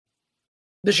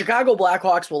The Chicago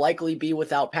Blackhawks will likely be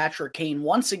without Patrick Kane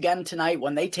once again tonight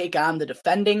when they take on the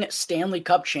defending Stanley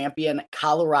Cup champion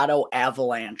Colorado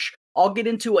Avalanche. I'll get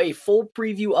into a full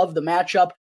preview of the matchup,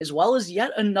 as well as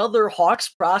yet another Hawks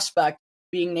prospect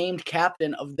being named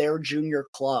captain of their junior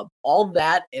club. All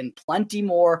that and plenty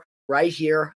more right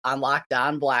here on Locked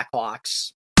On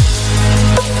Blackhawks.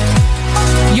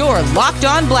 You're Locked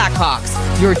On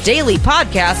Blackhawks, your daily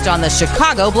podcast on the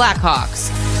Chicago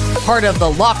Blackhawks. Part of the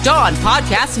Locked On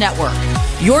Podcast Network,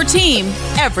 your team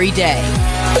every day.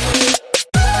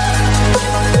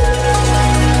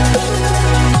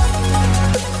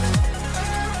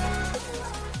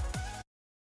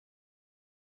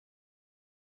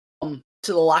 Welcome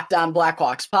to the Locked On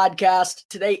Blackhawks podcast.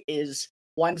 Today is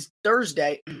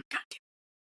Thursday.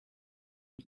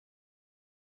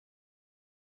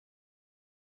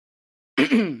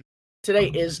 Today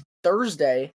is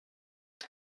Thursday.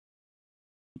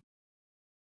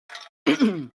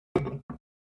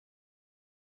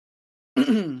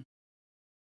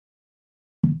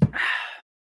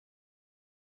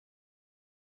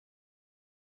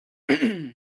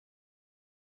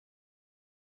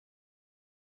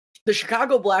 The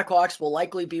Chicago Blackhawks will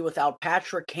likely be without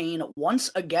Patrick Kane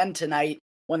once again tonight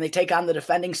when they take on the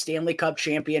defending Stanley Cup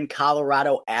champion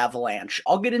Colorado Avalanche.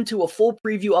 I'll get into a full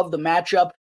preview of the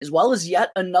matchup, as well as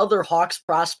yet another Hawks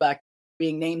prospect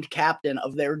being named captain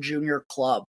of their junior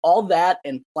club. All that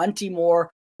and plenty more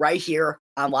right here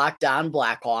on Locked On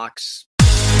Blackhawks.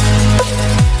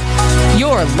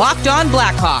 You're Locked On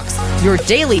Blackhawks, your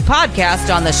daily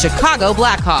podcast on the Chicago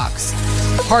Blackhawks.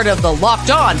 Part of the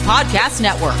Locked On Podcast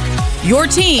Network, your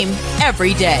team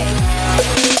every day.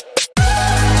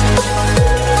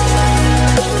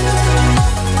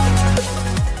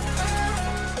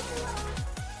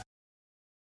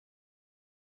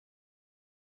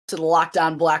 To the Locked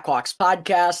On Blackhawks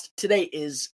podcast. Today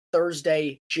is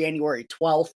Thursday, January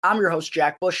 12th. I'm your host,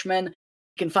 Jack Bushman. You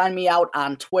can find me out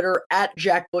on Twitter at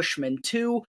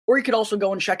JackBushman2, or you could also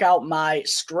go and check out my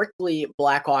Strictly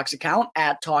Blackhawks account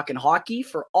at Talkin' Hockey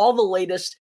for all the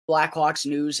latest Blackhawks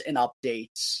news and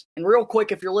updates. And real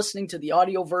quick, if you're listening to the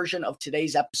audio version of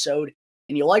today's episode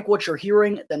and you like what you're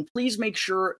hearing, then please make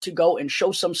sure to go and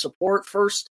show some support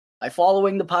first by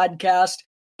following the podcast.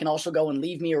 You can also go and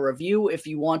leave me a review if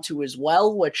you want to as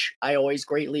well, which I always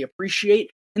greatly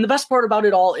appreciate. And the best part about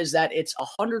it all is that it's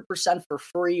 100% for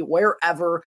free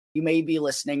wherever you may be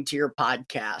listening to your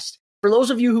podcast. For those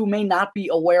of you who may not be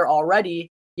aware already,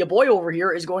 your boy over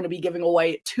here is going to be giving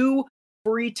away 2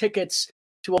 free tickets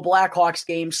to a Blackhawks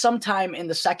game sometime in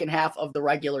the second half of the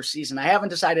regular season. I haven't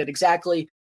decided exactly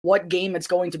what game it's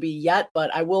going to be yet,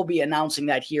 but I will be announcing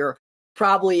that here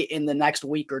probably in the next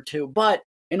week or two. But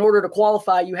in order to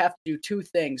qualify, you have to do 2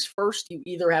 things. First, you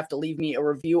either have to leave me a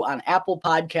review on Apple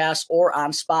Podcasts or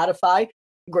on Spotify.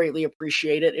 Greatly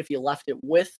appreciate it if you left it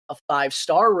with a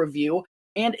 5-star review.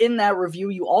 And in that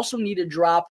review, you also need to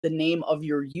drop the name of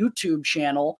your YouTube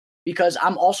channel, because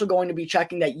I'm also going to be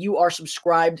checking that you are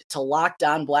subscribed to Locked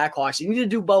On Blackhawks. You need to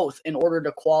do both in order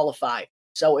to qualify.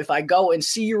 So if I go and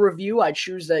see your review, I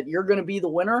choose that you're going to be the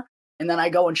winner, and then I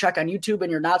go and check on YouTube and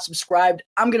you're not subscribed,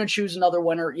 I'm going to choose another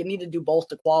winner. You need to do both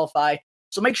to qualify.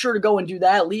 So make sure to go and do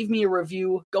that. Leave me a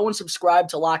review. Go and subscribe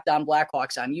to Locked On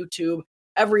Blackhawks on YouTube.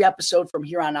 Every episode from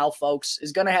here on out, folks,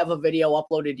 is going to have a video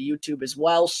uploaded to YouTube as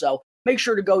well. So make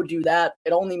sure to go do that.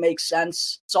 It only makes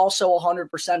sense. It's also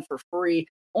 100% for free.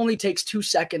 Only takes 2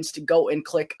 seconds to go and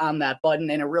click on that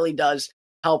button, and it really does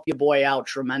help your boy out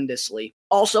tremendously.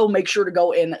 Also, make sure to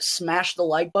go and smash the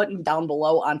like button down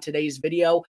below on today's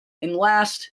video. And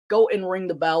last, go and ring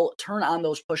the bell, turn on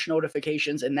those push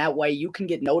notifications, and that way you can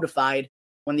get notified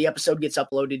when the episode gets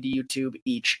uploaded to YouTube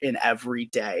each and every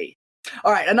day.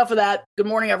 All right, enough of that. Good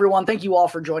morning, everyone. Thank you all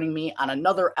for joining me on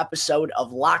another episode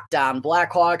of Locked On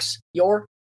Blackhawks, your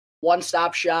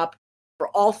one-stop shop for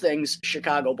all things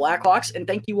Chicago Blackhawks. And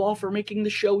thank you all for making the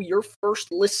show your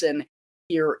first listen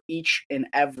here each and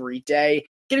every day.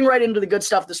 Getting right into the good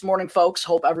stuff this morning, folks.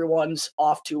 Hope everyone's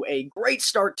off to a great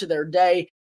start to their day.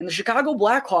 And the Chicago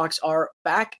Blackhawks are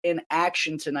back in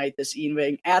action tonight this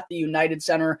evening at the United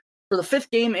Center for the 5th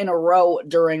game in a row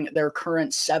during their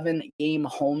current 7-game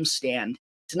homestand.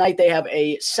 Tonight they have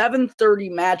a 7:30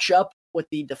 matchup with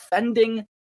the defending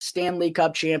Stanley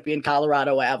Cup champion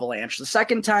Colorado Avalanche. The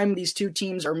second time these two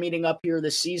teams are meeting up here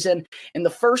this season, and the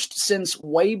first since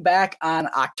way back on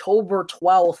October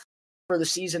 12th for the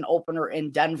season opener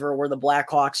in Denver, where the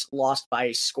Blackhawks lost by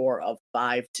a score of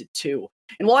 5-2.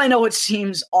 And while I know it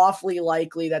seems awfully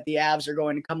likely that the Avs are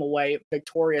going to come away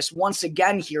victorious once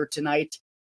again here tonight,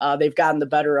 they've gotten the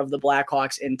better of the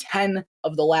Blackhawks in 10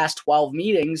 of the last 12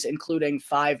 meetings, including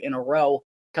 5 in a row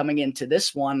coming into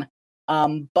this one.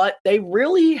 But they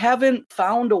really haven't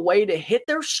found a way to hit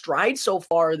their stride so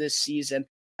far this season.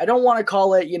 I don't want to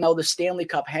call it, the Stanley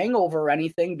Cup hangover or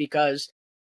anything, because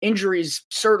injuries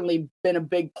certainly been a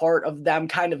big part of them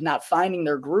kind of not finding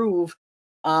their groove.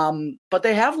 But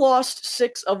they have lost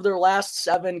 6 of their last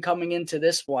 7 coming into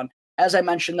this one. As I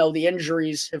mentioned, though, the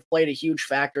injuries have played a huge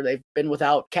factor. They've been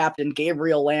without Captain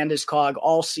Gabriel Landeskog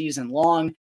all season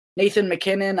long. Nathan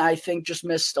MacKinnon, I think, just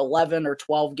missed 11 or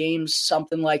 12 games,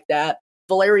 something like that.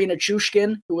 Valeri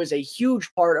Nichushkin, who was a huge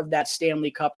part of that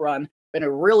Stanley Cup run, been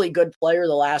a really good player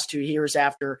the last 2 years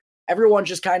after everyone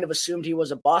just kind of assumed he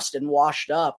was a bust and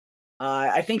washed up.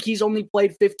 I think he's only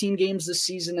played 15 games this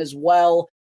season as well.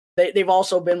 They've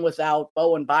also been without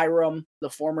Bowen Byram, the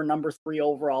former number 3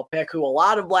 overall pick, who a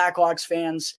lot of Blackhawks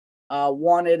fans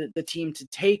wanted the team to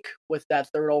take with that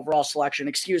 3rd overall selection.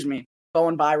 Excuse me,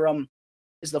 Bowen Byram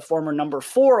is the former number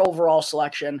 4 overall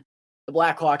selection. The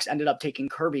Blackhawks ended up taking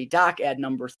Kirby Dach at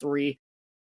number 3.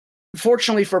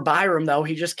 Fortunately for Byram, though,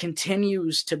 he just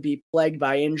continues to be plagued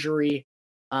by injury.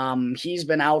 He's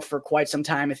been out for quite some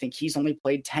time. I think he's only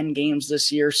played 10 games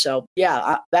this year. So,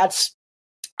 yeah, that's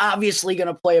obviously going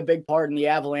to play a big part in the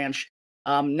Avalanche,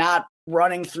 not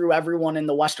running through everyone in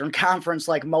the Western Conference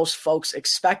like most folks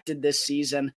expected this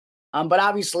season. But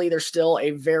obviously, they're still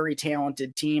a very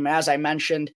talented team. As I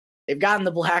mentioned, they've gotten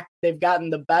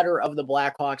the better of the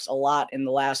Blackhawks a lot in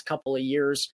the last couple of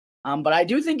years. But I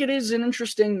do think it is an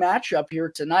interesting matchup here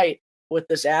tonight, with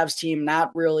this Avs team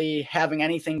not really having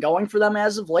anything going for them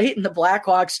as of late, and the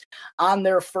Blackhawks on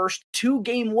their first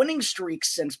 2-game winning streak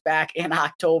since back in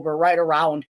October, right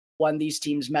around when these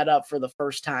teams met up for the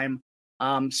first time.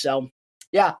 So,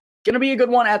 yeah, going to be a good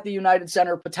one at the United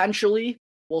Center, potentially.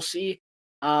 We'll see.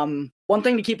 One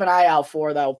thing to keep an eye out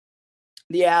for, though,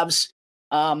 the Avs,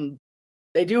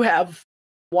 they do have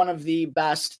one of the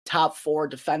best top 4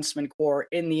 defenseman core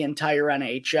in the entire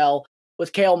NHL,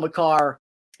 with Cale Makar,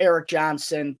 Eric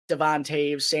Johnson, Devon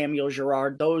Toews, Samuel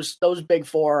Girard. Those big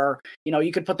 4 are,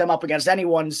 you could put them up against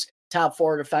anyone's top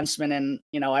 4 defensemen, and,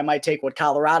 I might take what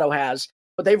Colorado has.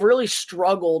 But they've really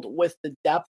struggled with the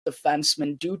depth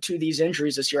defensemen due to these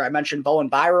injuries this year. I mentioned Bowen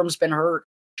Byram's been hurt.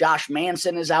 Josh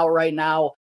Manson is out right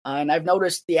now. And I've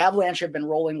noticed the Avalanche have been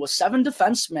rolling with 7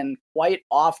 defensemen quite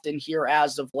often here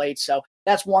as of late. So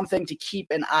that's one thing to keep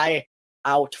an eye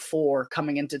out for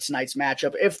coming into tonight's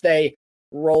matchup, if they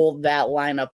roll that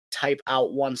lineup type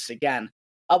out once again.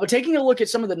 But taking a look at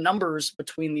some of the numbers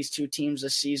between these two teams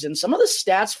this season, some of the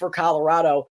stats for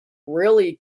Colorado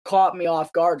really caught me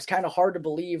off guard. It's kind of hard to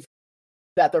believe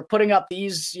that they're putting up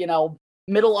these,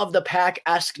 middle of the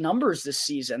pack-esque numbers this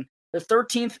season. They're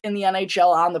 13th in the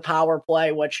NHL on the power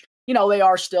play, which, they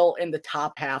are still in the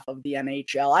top half of the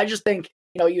NHL. I just think,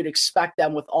 you'd expect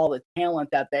them, with all the talent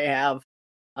that they have,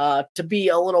 to be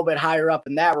a little bit higher up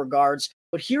in that regards.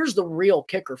 But here's the real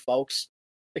kicker, folks.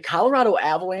 The Colorado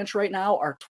Avalanche right now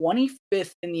are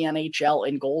 25th in the NHL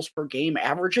in goals per game,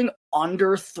 averaging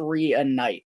under 3 a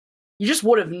night. You just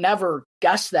would have never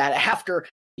guessed that after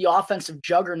the offensive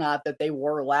juggernaut that they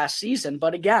were last season.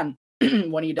 But again,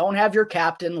 when you don't have your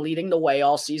captain leading the way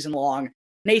all season long,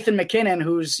 Nathan MacKinnon,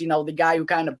 who's, the guy who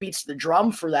kind of beats the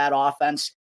drum for that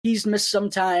offense, he's missed some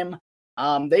time.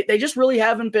 They just really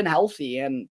haven't been healthy,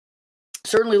 and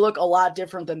certainly look a lot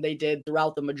different than they did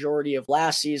throughout the majority of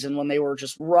last season when they were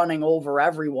just running over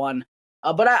everyone.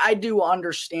 But I do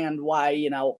understand why,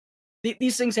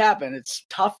 these things happen. It's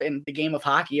tough in the game of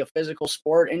hockey, a physical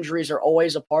sport. Injuries are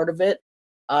always a part of it.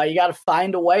 You got to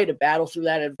find a way to battle through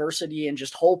that adversity and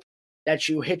just hope that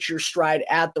you hit your stride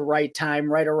at the right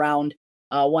time, right around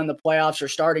when the playoffs are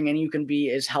starting, and you can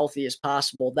be as healthy as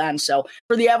possible then. So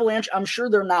for the Avalanche, I'm sure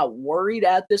they're not worried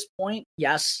at this point.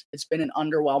 Yes, it's been an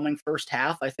underwhelming first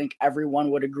half. I think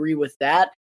everyone would agree with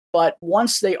that. But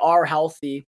once they are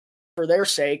healthy, for their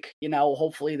sake,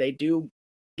 hopefully they do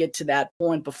get to that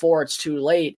point before it's too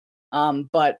late.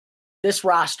 But this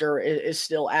roster is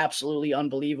still absolutely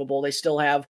unbelievable. They still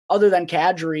have, other than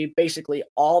Kadri, basically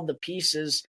all the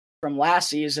pieces from last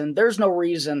season. There's no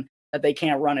reason that they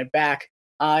can't run it back.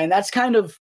 And that's kind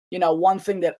of, one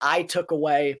thing that I took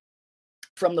away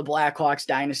from the Blackhawks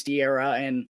dynasty era,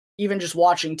 and even just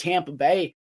watching Tampa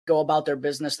Bay go about their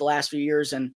business the last few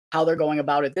years and how they're going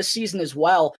about it this season as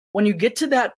well. When you get to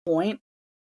that point,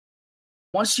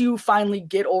 once you finally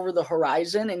get over the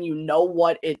horizon and you know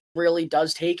what it really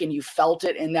does take and you felt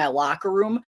it in that locker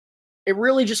room, it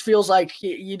really just feels like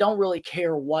you don't really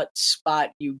care what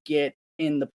spot you get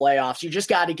in the playoffs. You just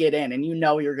got to get in, and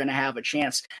you're going to have a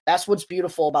chance. That's what's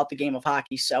beautiful about the game of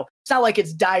hockey. So it's not like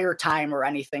it's dire time or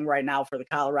anything right now for the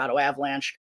Colorado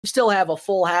Avalanche. We still have a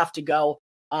full half to go.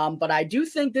 But I do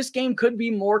think this game could be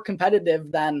more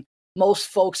competitive than most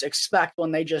folks expect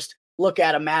when they just look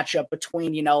at a matchup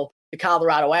between, the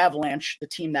Colorado Avalanche, the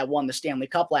team that won the Stanley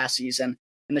Cup last season,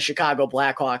 and the Chicago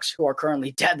Blackhawks, who are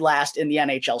currently dead last in the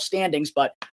NHL standings,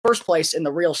 but first place in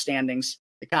the real standings,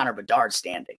 the Connor Bedard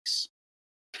standings.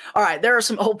 All right, there are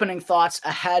some opening thoughts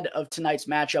ahead of tonight's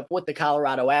matchup with the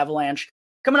Colorado Avalanche.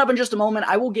 Coming up in just a moment,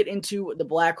 I will get into the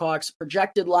Blackhawks'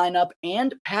 projected lineup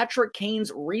and Patrick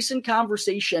Kane's recent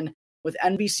conversation with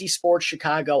NBC Sports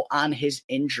Chicago on his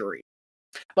injury.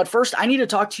 But first, I need to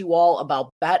talk to you all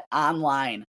about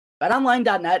BetOnline.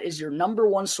 BetOnline.net is your number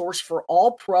one source for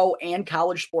all pro and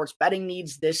college sports betting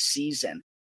needs this season.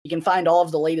 You can find all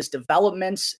of the latest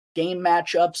developments, game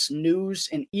matchups, news,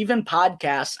 and even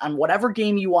podcasts on whatever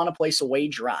game you want to place a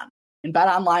wager on. And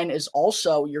BetOnline is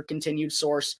also your continued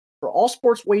source for all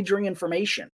sports wagering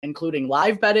information, including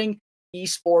live betting,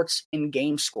 esports, and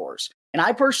game scores. And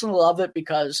I personally love it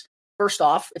because, first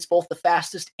off, it's both the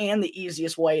fastest and the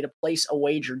easiest way to place a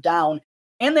wager down.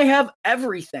 And they have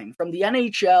everything from the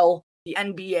NHL, the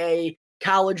NBA,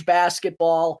 college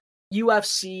basketball,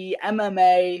 UFC,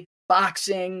 MMA,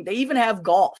 boxing. They even have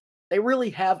golf. They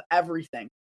really have everything.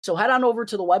 So head on over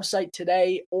to the website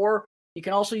today, or you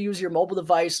can also use your mobile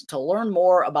device to learn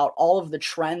more about all of the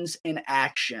trends in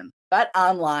action. Bet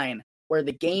Online, where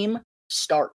the game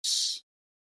starts.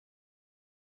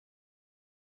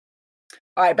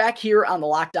 All right, back here on the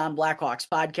Locked On Blackhawks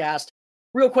podcast.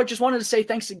 Real quick, just wanted to say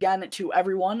thanks again to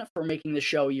everyone for making the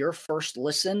show your first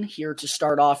listen here to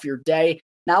start off your day.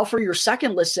 Now, for your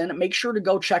second listen, make sure to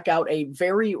go check out a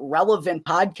very relevant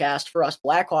podcast for us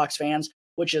Blackhawks fans,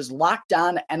 which is Locked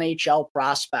On NHL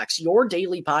Prospects, your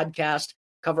daily podcast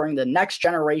covering the next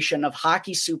generation of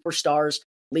hockey superstars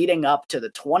leading up to the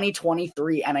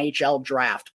 2023 NHL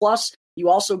Draft. Plus, you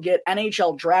also get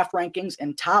NHL draft rankings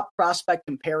and top prospect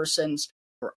comparisons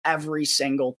for every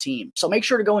single team. So make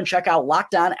sure to go and check out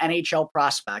Locked On NHL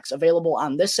Prospects, available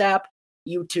on this app,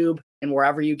 YouTube, and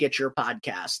wherever you get your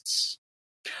podcasts.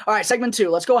 All right, segment 2.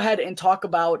 Let's go ahead and talk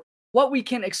about what we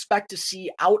can expect to see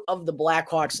out of the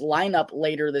Blackhawks lineup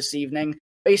later this evening,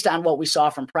 based on what we saw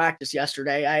from practice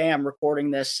yesterday. I am recording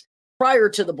this prior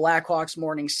to the Blackhawks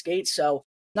morning skate, so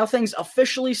nothing's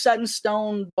officially set in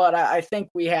stone, but I think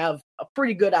we have a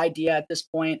pretty good idea at this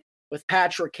point, with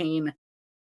Patrick Kane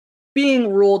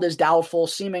being ruled as doubtful,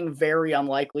 seeming very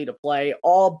unlikely to play,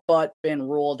 all but been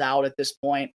ruled out at this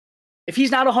point. If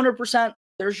he's not 100%,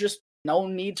 there's just no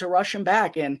need to rush him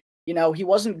back. And, he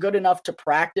wasn't good enough to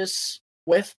practice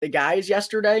with the guys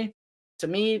yesterday. To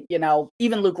me,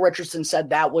 even Luke Richardson said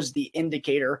that was the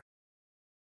indicator.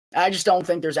 I just don't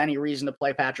think there's any reason to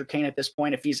play Patrick Kane at this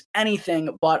point if he's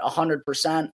anything but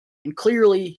 100%. And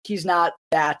clearly, he's not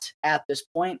that at this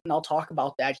point. And I'll talk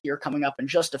about that here coming up in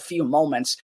just a few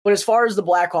moments. But as far as the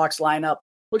Blackhawks lineup,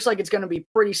 looks like it's going to be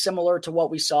pretty similar to what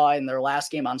we saw in their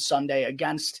last game on Sunday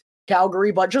against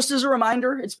Calgary. But just as a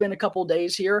reminder, it's been a couple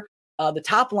days here. The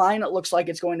top line, it looks like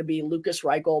it's going to be Lukas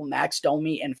Reichel, Max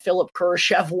Domi, and Philip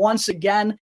Kurashev once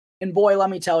again. And boy,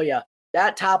 let me tell you,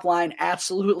 that top line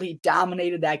absolutely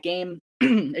dominated that game.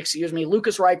 Excuse me.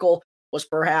 Lukas Reichel was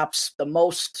perhaps the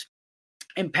most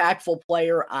impactful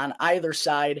player on either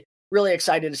side. Really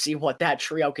excited to see what that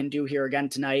trio can do here again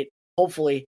tonight.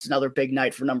 Hopefully, it's another big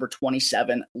night for number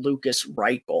 27, Lukas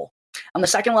Reichel. On the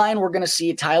second line, we're going to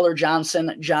see Tyler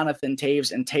Johnson, Jonathan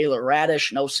Toews, and Taylor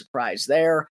Radish. No surprise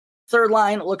there. Third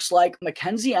line, it looks like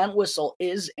Mackenzie Entwistle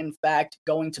is, in fact,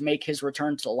 going to make his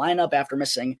return to the lineup after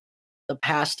missing the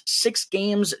past 6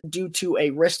 games due to a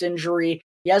wrist injury.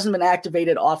 He hasn't been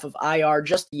activated off of IR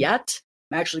just yet.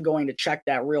 I'm actually going to check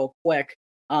that real quick.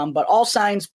 But all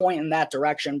signs point in that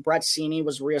direction. Brett Seney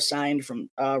was reassigned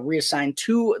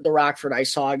to the Rockford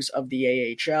Ice Hogs of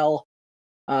the AHL.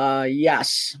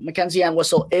 Yes, Mackenzie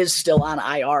Entwistle is still on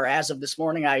IR as of this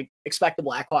morning. I expect the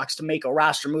Blackhawks to make a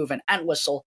roster move and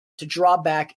Entwistle to draw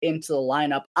back into the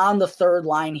lineup on the third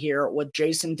line here with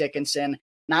Jason Dickinson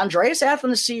and Andreas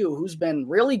Athanasiou, who's been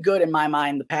really good in my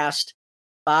mind the past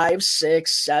 5,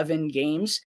 6, 7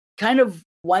 games. Kind of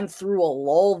went through a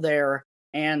lull there,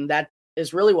 and that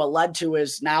is really what led to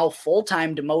his now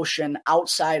full-time demotion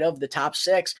outside of the top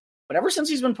 6. But ever since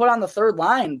he's been put on the third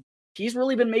line, he's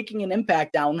really been making an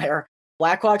impact down there.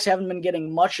 Blackhawks haven't been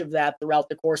getting much of that throughout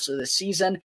the course of the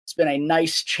season. It's been a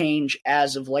nice change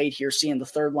as of late here, seeing the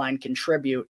third line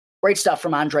contribute. Great stuff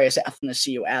from Andreas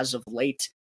Athanasiou as of late.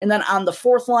 And then on the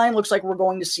fourth line, looks like we're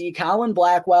going to see Colin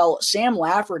Blackwell, Sam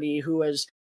Lafferty, who is,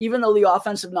 even though the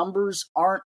offensive numbers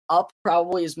aren't up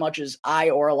probably as much as I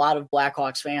or a lot of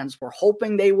Blackhawks fans were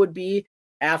hoping they would be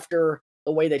after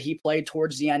the way that he played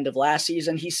towards the end of last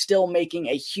season. He's still making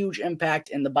a huge impact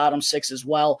in the bottom six as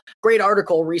well. Great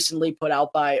article recently put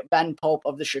out by Ben Pope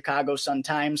of the Chicago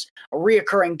Sun-Times, a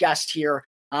reoccurring guest here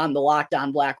on the Locked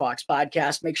On Blackhawks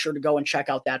podcast. Make sure to go and check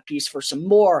out that piece for some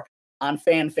more on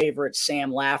fan favorite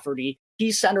Sam Lafferty.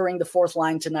 He's centering the fourth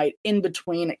line tonight in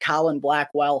between Colin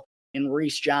Blackwell and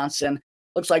Reese Johnson.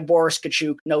 Looks like Boris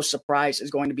Tkachuk, no surprise,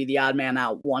 is going to be the odd man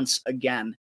out once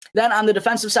again. Then on the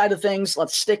defensive side of things,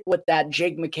 let's stick with that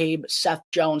Jake McCabe, Seth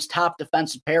Jones top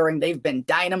defensive pairing. They've been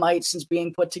dynamite since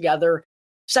being put together.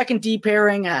 Second D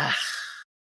pairing,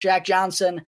 Jack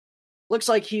Johnson. Looks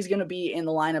like he's going to be in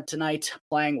the lineup tonight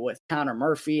playing with Connor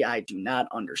Murphy. I do not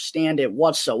understand it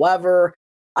whatsoever.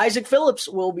 Isaac Phillips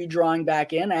will be drawing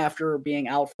back in after being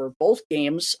out for both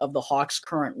games of the Hawks'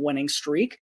 current winning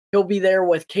streak. He'll be there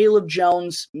with Caleb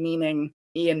Jones, meaning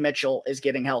Ian Mitchell is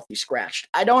getting healthy scratched.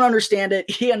 I don't understand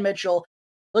it. Ian Mitchell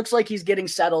looks like he's getting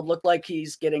settled, look like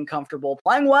he's getting comfortable,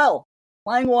 playing well.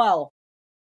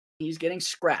 He's getting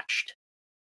scratched.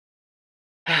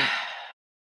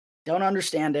 Don't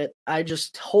understand it. I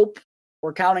just hope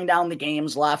we're counting down the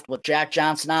games left with Jack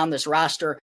Johnson on this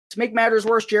roster. To make matters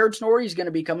worse, Jared Snorri is going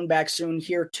to be coming back soon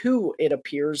here too, it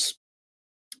appears.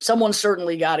 Someone's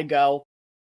certainly got to go.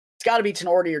 It's got to be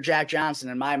Tenorti or Jack Johnson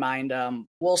in my mind.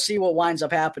 We'll see what winds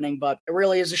up happening, but it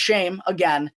really is a shame,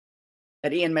 again,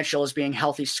 that Ian Mitchell is being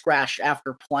healthy scratched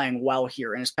after playing well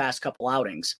here in his past couple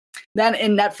outings. Then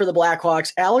in net for the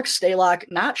Blackhawks, Alex Stalock,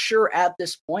 not sure at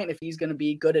this point if he's going to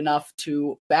be good enough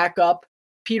to back up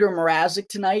Peter Mrazek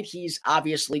tonight. He's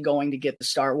obviously going to get the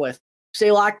start with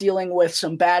Stalock dealing with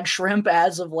some bad shrimp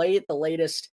as of late, the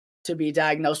latest to be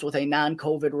diagnosed with a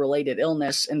non-COVID related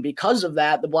illness. And because of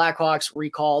that, the Blackhawks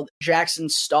recalled Jackson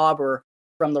Stauber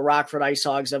from the Rockford Ice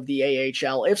Hogs of the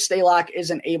AHL. If Stalock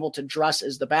isn't able to dress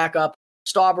as the backup,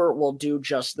 Stauber will do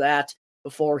just that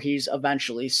before he's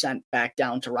eventually sent back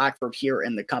down to Rockford here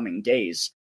in the coming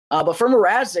days. But for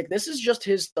Mrazek, this is just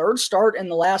his third start in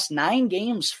the last 9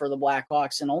 games for the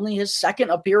Blackhawks and only his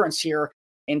second appearance here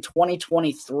in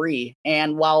 2023.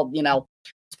 And while,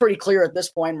 it's pretty clear at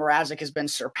this point, Mrazek has been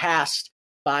surpassed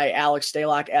by Alex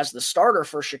Stalock as the starter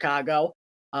for Chicago.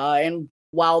 And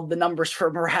while the numbers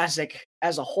for Mrazek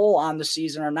as a whole on the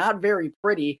season are not very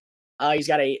pretty, he's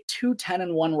got a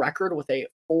 2-10-1 record with a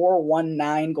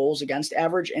 4.19 goals against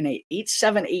average and a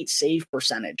 8.78 save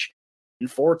percentage in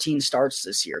 14 starts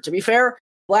this year. To be fair,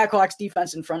 Blackhawks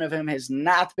defense in front of him has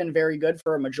not been very good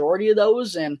for a majority of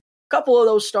those, and a couple of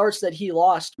those starts that he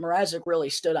lost, Mrazek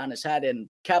really stood on his head and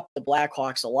kept the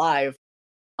Blackhawks alive.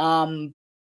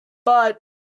 But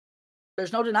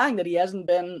there's no denying that he hasn't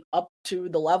been up to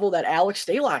the level that Alex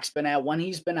Stalock's been at when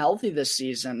he's been healthy this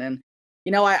season. And,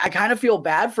 I kind of feel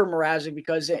bad for Mrazek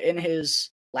because in his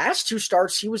last 2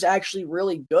 starts, he was actually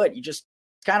really good. It's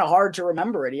kind of hard to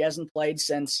remember it. He hasn't played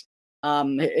since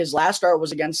his last start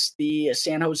was against the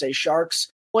San Jose Sharks.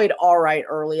 Played all right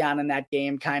early on in that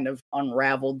game, kind of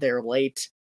unraveled there late.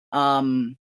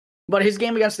 But his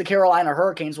game against the Carolina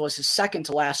Hurricanes was his second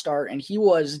to last start, and he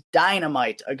was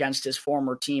dynamite against his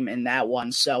former team in that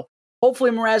one. So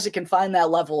hopefully Mrazek can find that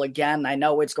level again. I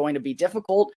know it's going to be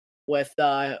difficult with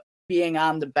being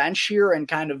on the bench here and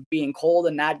kind of being cold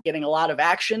and not getting a lot of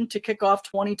action to kick off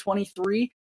 2023.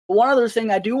 But one other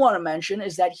thing I do want to mention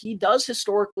is that he does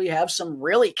historically have some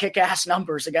really kick-ass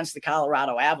numbers against the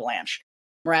Colorado Avalanche.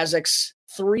 Mrazek's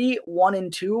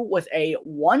 3-1-2 with a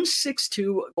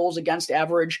 1.62 goals against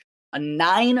average, a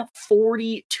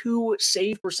 9.42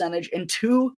 save percentage, and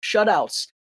 2 shutouts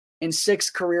in 6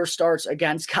 career starts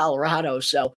against Colorado.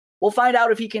 So we'll find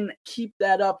out if he can keep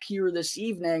that up here this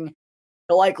evening.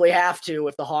 He'll likely have to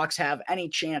if the Hawks have any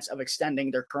chance of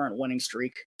extending their current winning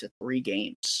streak to 3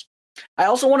 games. I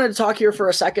also wanted to talk here for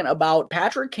a second about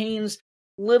Patrick Kane's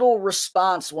little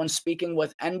response when speaking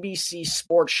with NBC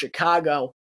Sports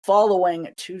Chicago following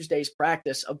Tuesday's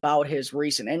practice about his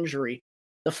recent injury.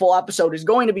 The full episode is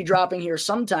going to be dropping here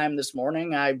sometime this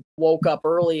morning. I woke up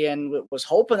early and was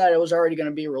hoping that it was already going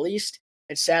to be released.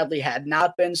 It sadly had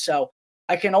not been, so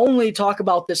I can only talk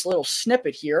about this little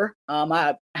snippet here.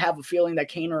 I have a feeling that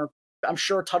Kaner, I'm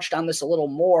sure, touched on this a little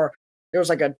more. There was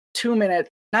like a 2-minute,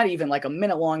 not even like a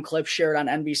minute-long clip shared on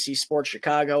NBC Sports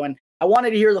Chicago, and I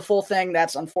wanted to hear the full thing.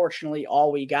 That's unfortunately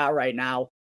all we got right now.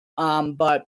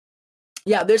 But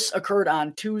yeah, this occurred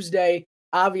on Tuesday.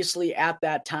 Obviously, at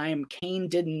that time, Kane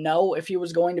didn't know if he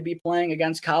was going to be playing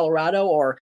against Colorado,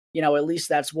 or, at least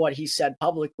that's what he said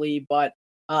publicly. But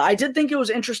I did think it was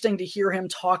interesting to hear him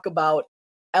talk about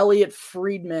Elliot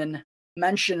Friedman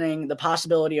mentioning the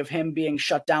possibility of him being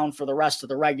shut down for the rest of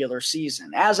the regular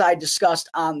season, as I discussed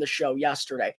on the show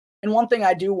yesterday. And one thing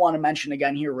I do want to mention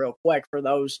again here real quick for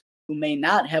those who may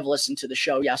not have listened to the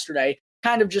show yesterday,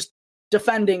 kind of just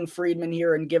defending Friedman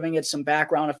here and giving it some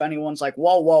background if anyone's like,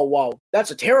 whoa,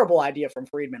 that's a terrible idea from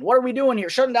Friedman. What are we doing here?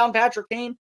 Shutting down Patrick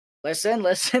Kane?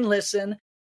 Listen.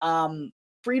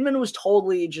 Friedman was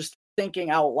totally just thinking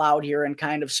out loud here and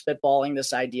kind of spitballing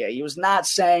this idea. He was not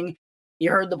saying he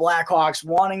heard the Blackhawks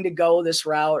wanting to go this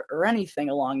route or anything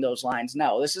along those lines.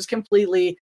 No, this is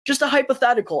completely just a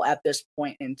hypothetical at this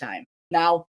point in time.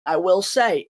 Now, I will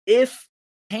say, if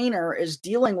Kaner is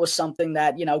dealing with something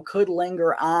that, could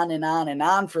linger on and on and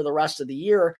on for the rest of the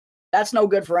year, that's no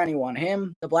good for anyone.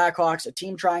 Him, the Blackhawks, a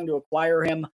team trying to acquire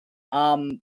him,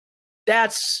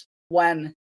 that's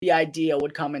when the idea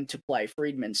would come into play,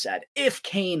 Friedman said, if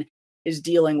Kane is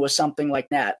dealing with something like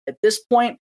that. At this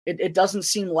point, it doesn't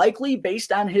seem likely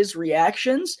based on his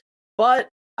reactions, but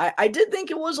I did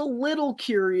think it was a little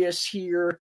curious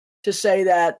here to say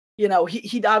that,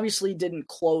 he obviously didn't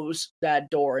close that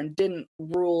door and didn't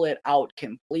rule it out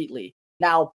completely.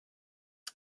 Now,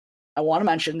 I want to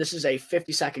mention this is a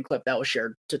 50-second clip that was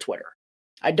shared to Twitter.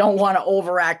 I don't want to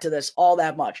overact to this all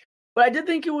that much, but I did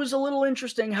think it was a little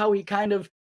interesting how he kind of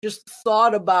just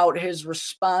thought about his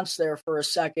response there for a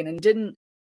second and didn't,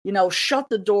 shut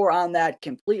the door on that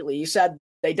completely. He said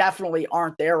they definitely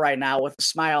aren't there right now with a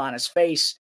smile on his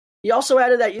face. He also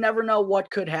added that you never know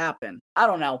what could happen. I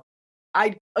don't know.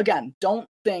 I, again, don't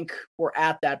think we're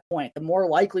at that point. The more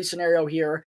likely scenario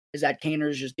here is that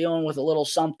Kaner's just dealing with a little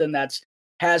something that's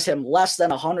has him less than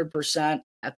 100%.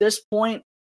 At this point,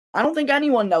 I don't think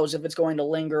anyone knows if it's going to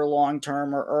linger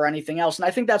long-term or anything else. And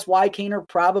I think that's why Kaner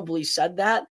probably said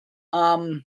that.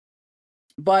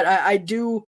 But I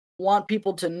do want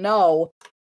people to know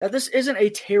that this isn't a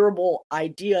terrible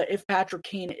idea if Patrick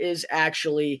Kane is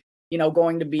actually,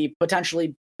 going to be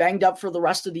potentially banged up for the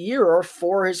rest of the year or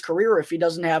for his career if he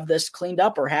doesn't have this cleaned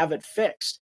up or have it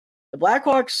fixed. The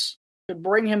Blackhawks could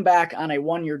bring him back on a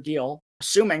one-year deal,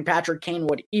 assuming Patrick Kane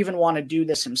would even want to do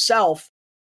this himself,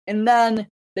 and then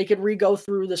they could re-go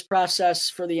through this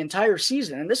process for the entire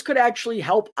season. And this could actually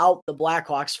help out the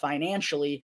Blackhawks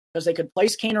financially because they could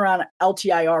place Kaner on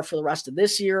LTIR for the rest of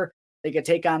this year. They could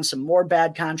take on some more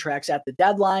bad contracts at the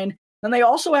deadline. Then they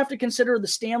also have to consider the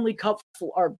salary cap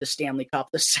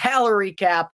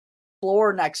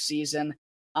floor next season.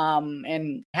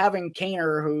 And having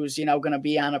Kaner, who's, going to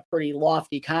be on a pretty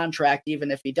lofty contract, even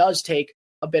if he does take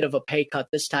a bit of a pay cut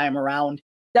this time around,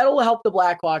 that'll help the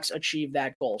Blackhawks achieve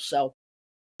that goal. So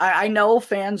I know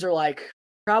fans are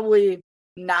probably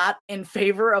not in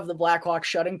favor of the Blackhawks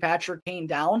shutting Patrick Kane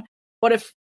down, but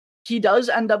if he does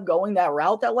end up going that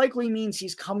route, that likely means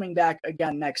he's coming back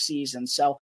again next season.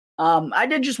 So I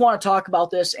did just want to talk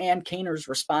about this and Kaner's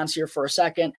response here for a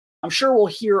second. I'm sure we'll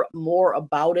hear more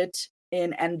about it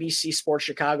in NBC Sports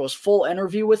Chicago's full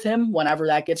interview with him whenever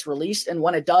that gets released. And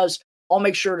when it does, I'll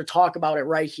make sure to talk about it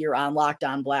right here on Locked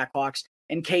On Blackhawks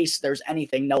in case there's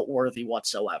anything noteworthy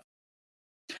whatsoever.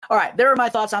 All right, there are my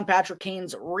thoughts on Patrick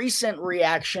Kane's recent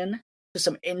reaction to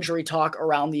some injury talk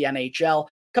around the NHL.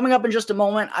 Coming up in just a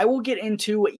moment, I will get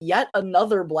into yet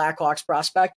another Blackhawks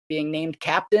prospect being named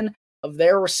captain of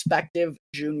their respective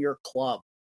junior club.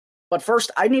 But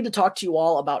first, I need to talk to you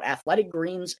all about Athletic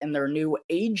Greens and their new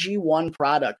AG1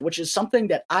 product, which is something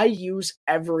that I use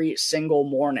every single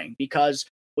morning because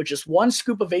with just one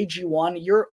scoop of AG1,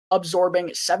 you're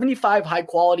absorbing 75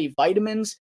 high-quality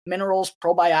vitamins, minerals,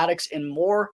 probiotics, and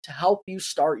more to help you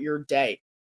start your day.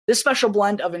 This special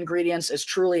blend of ingredients is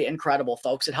truly incredible,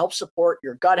 folks. It helps support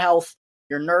your gut health,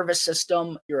 your nervous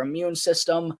system, your immune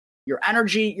system, your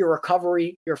energy, your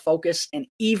recovery, your focus, and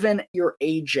even your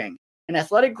aging. And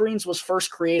Athletic Greens was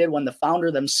first created when the founder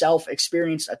themselves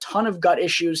experienced a ton of gut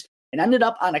issues and ended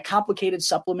up on a complicated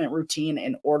supplement routine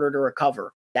in order to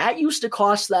recover. That used to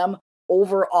cost them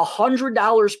over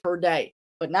 $100 per day.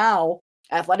 But now,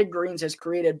 Athletic Greens has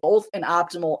created both an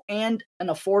optimal and an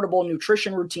affordable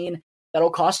nutrition routine that'll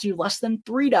cost you less than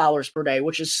 $3 per day,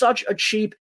 which is such a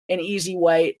cheap and easy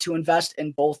way to invest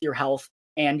in both your health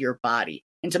and your body.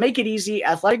 And to make it easy,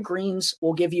 Athletic Greens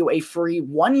will give you a free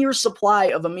 1-year supply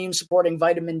of immune-supporting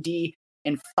vitamin D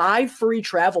and 5 free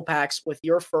travel packs with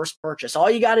your first purchase. All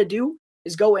you got to do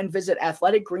is go and visit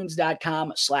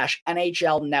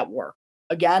athleticgreens.com/NHL Network.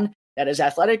 Again, that is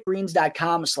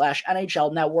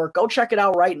athleticgreens.com/NHL Network. Go check it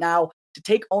out right now to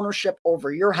take ownership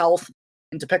over your health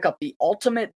and to pick up the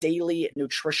ultimate daily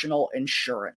nutritional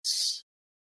insurance.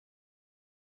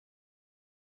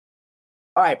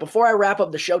 All right, before I wrap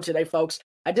up the show today, folks,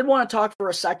 I did want to talk for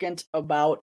a second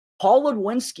about Paul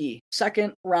Ludwinski,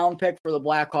 second-round pick for the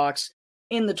Blackhawks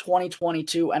in the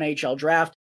 2022 NHL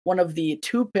Draft, one of the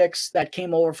 2 picks that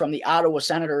came over from the Ottawa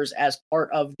Senators as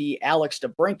part of the Alex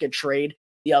DeBrincat trade.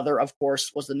 The other, of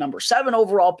course, was the number 7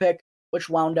 overall pick, which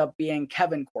wound up being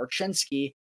Kevin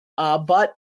Korchinski.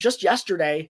 But just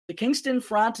yesterday, the Kingston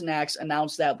Frontenacs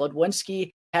announced that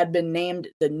Ludwinski had been named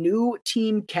the new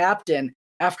team captain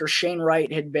after Shane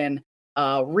Wright had been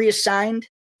reassigned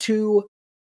to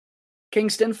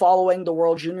Kingston following the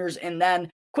World Juniors and then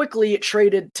quickly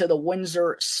traded to the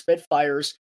Windsor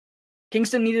Spitfires.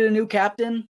 Kingston needed a new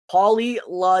captain. Paulie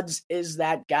Luds is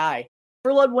that guy.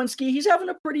 For Ludwinski, he's having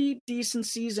a pretty decent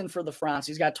season for the Fronts.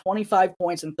 He's got 25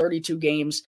 points in 32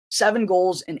 games, 7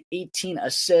 goals and 18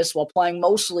 assists while playing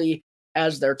mostly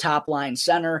as their top line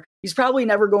center. He's probably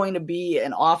never going to be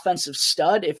an offensive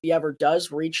stud if he ever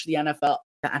does reach the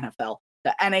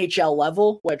NHL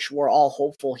level, which we're all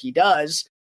hopeful he does.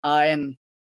 And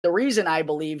the reason I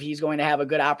believe he's going to have a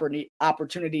good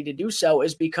opportunity to do so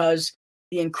is because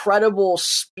the incredible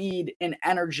speed and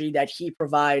energy that he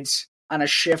provides on a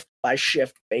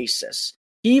shift-by-shift basis.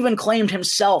 He even claimed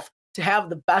himself to have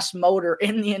the best motor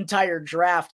in the entire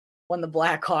draft when the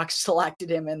Blackhawks selected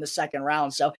him in the second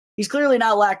round. So he's clearly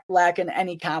not lacking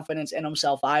any confidence in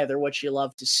himself either, which you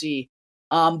love to see.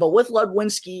 But with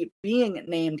Ludwinski being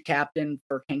named captain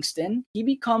for Kingston, he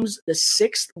becomes the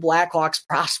 6th Blackhawks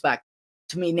prospect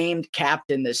to be named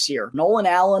captain this year. Nolan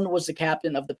Allen was the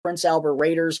captain of the Prince Albert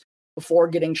Raiders before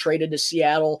getting traded to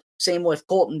Seattle. Same with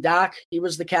Colton Dach. He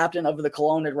was the captain of the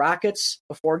Kelowna Rockets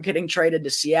before getting traded to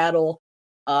Seattle.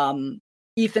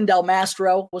 Ethan Del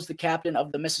Mastro was the captain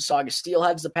of the Mississauga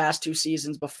Steelheads the past 2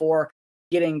 seasons before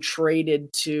getting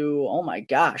traded to, oh my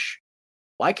gosh,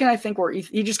 why can't I think where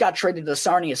he just got traded to the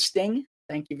Sarnia Sting.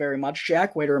 Thank you very much,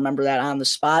 Jack. Way to remember that on the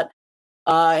spot.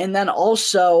 And then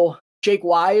also Jake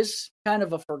Wise, kind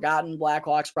of a forgotten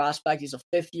Blackhawks prospect. He's a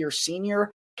 5th-year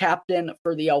senior captain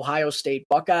for the Ohio State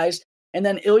Buckeyes. And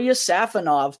then Ilya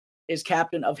Safonov is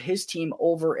captain of his team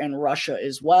over in Russia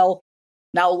as well.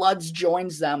 Now Luds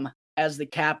joins them as the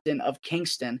captain of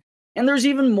Kingston. And there's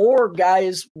even more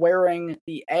guys wearing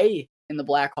the A in the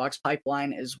Blackhawks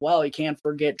pipeline as well. You can't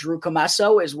forget Drew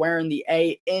Comesso is wearing the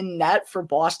A in net for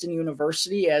Boston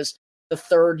University as the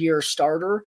 3rd-year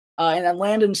starter. And then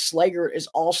Landon Slager is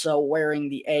also wearing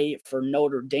the A for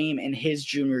Notre Dame in his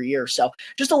junior year. So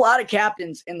just a lot of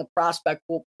captains in the prospect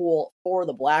pool for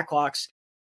the Blackhawks.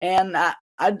 And I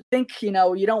think, you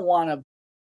don't want to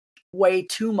weigh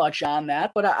too much on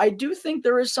that, but I do think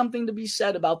there is something to be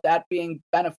said about that being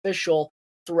beneficial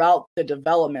throughout the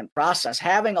development process.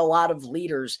 Having a lot of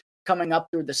leaders coming up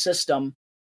through the system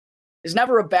is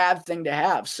never a bad thing to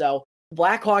have. So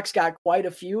Blackhawks got quite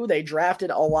a few. They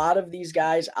drafted a lot of these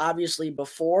guys, obviously,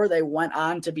 before they went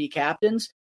on to be captains.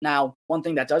 Now, one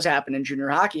thing that does happen in junior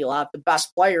hockey a lot, the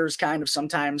best players kind of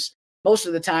sometimes, most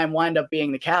of the time, wind up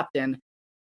being the captain.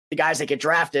 The guys that get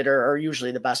drafted are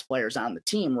usually the best players on the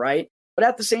team, right? But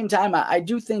at the same time, I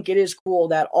do think it is cool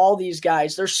that all these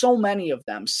guys, there's so many of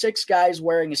them, 6 guys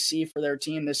wearing a C for their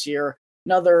team this year,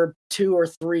 another 2 or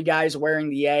 3 guys wearing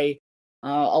the A.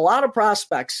 A lot of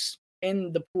prospects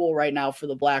in the pool right now for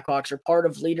the Blackhawks are part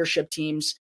of leadership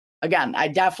teams. Again, I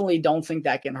definitely don't think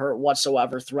that can hurt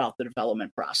whatsoever throughout the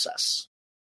development process.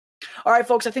 All right,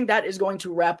 folks, I think that is going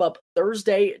to wrap up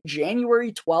Thursday,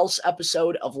 January 12th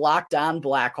episode of Locked On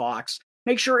Blackhawks.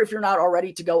 Make sure, if you're not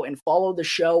already, to go and follow the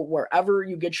show wherever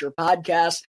you get your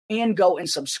podcasts and go and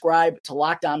subscribe to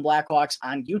Locked On Blackhawks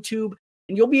on YouTube,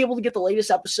 and you'll be able to get the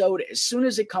latest episode as soon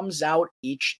as it comes out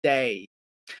each day.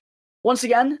 Once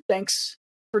again, thanks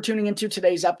for tuning into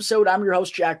today's episode. I'm your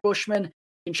host, Jack Bushman. You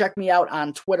can check me out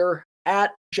on Twitter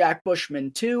at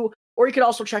JackBushman2, or you can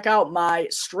also check out my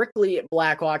Strictly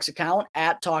Blackhawks account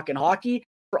at Talkin' Hockey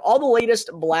for all the latest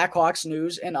Blackhawks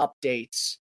news and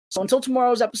updates. So until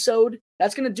tomorrow's episode,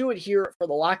 that's going to do it here for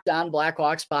the Locked On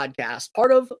Blackhawks podcast,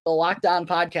 part of the Locked On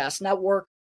Podcast Network,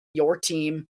 your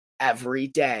team every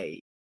day.